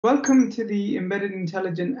Welcome to the Embedded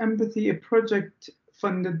Intelligent Empathy, a project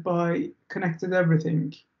funded by Connected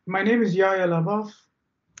Everything. My name is Yahya Lavaf.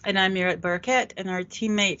 And I'm Merate Barakat, and our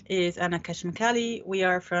teammate is Anna Chatzimichali. We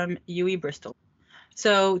are from UE Bristol.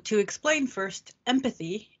 So to explain first,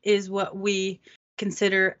 empathy is what we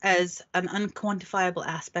consider as an unquantifiable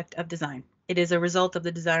aspect of design. It is a result of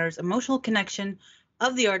the designer's emotional connection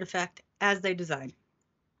of the artifact as they design.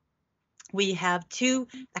 We have two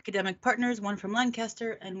academic partners, one from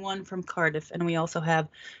Lancaster and one from Cardiff, and we also have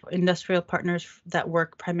industrial partners that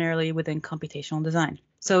work primarily within computational design.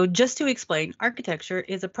 So just to explain, architecture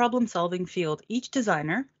is a problem-solving field. Each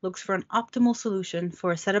designer looks for an optimal solution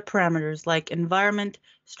for a set of parameters like environment,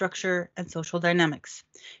 structure, and social dynamics.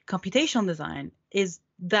 Computational design is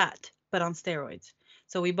that, but on steroids.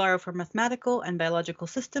 So we borrow from mathematical and biological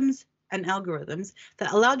systems and algorithms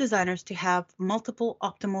that allow designers to have multiple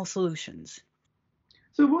optimal solutions.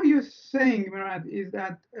 So what you're saying, Murad, is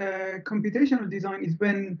that computational design is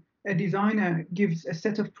when a designer gives a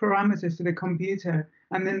set of parameters to the computer,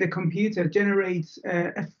 and then the computer generates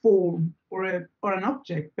a form or an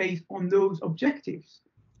object based on those objectives.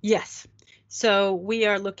 Yes. So we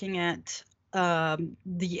are looking at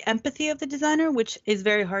the empathy of the designer, which is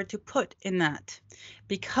very hard to put in that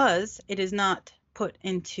because it is not put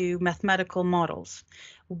into mathematical models.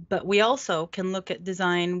 But we also can look at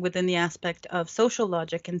design within the aspect of social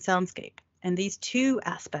logic and soundscape. And these two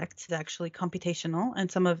aspects is actually computational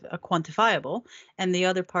and some of quantifiable, and the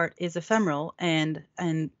other part is ephemeral and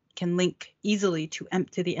can link easily to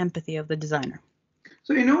the empathy of the designer.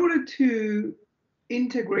 So in order to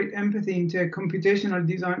integrate empathy into computational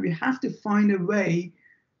design, we have to find a way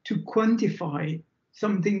to quantify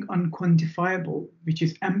something unquantifiable, which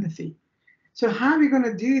is empathy. So how we're going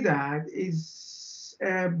to do that is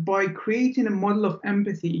by creating a model of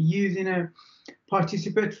empathy using a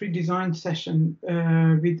participatory design session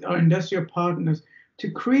with our industrial partners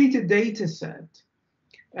to create a data set.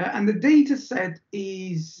 And the data set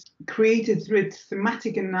is created through a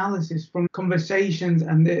thematic analysis from conversations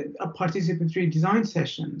and the participatory design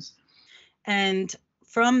sessions. And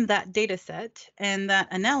from that data set and that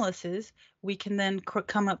analysis, we can then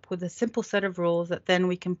come up with a simple set of rules that then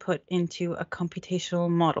we can put into a computational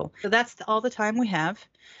model. So that's all the time we have.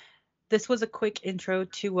 This was a quick intro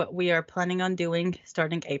to what we are planning on doing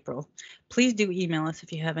starting April. Please do email us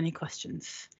if you have any questions.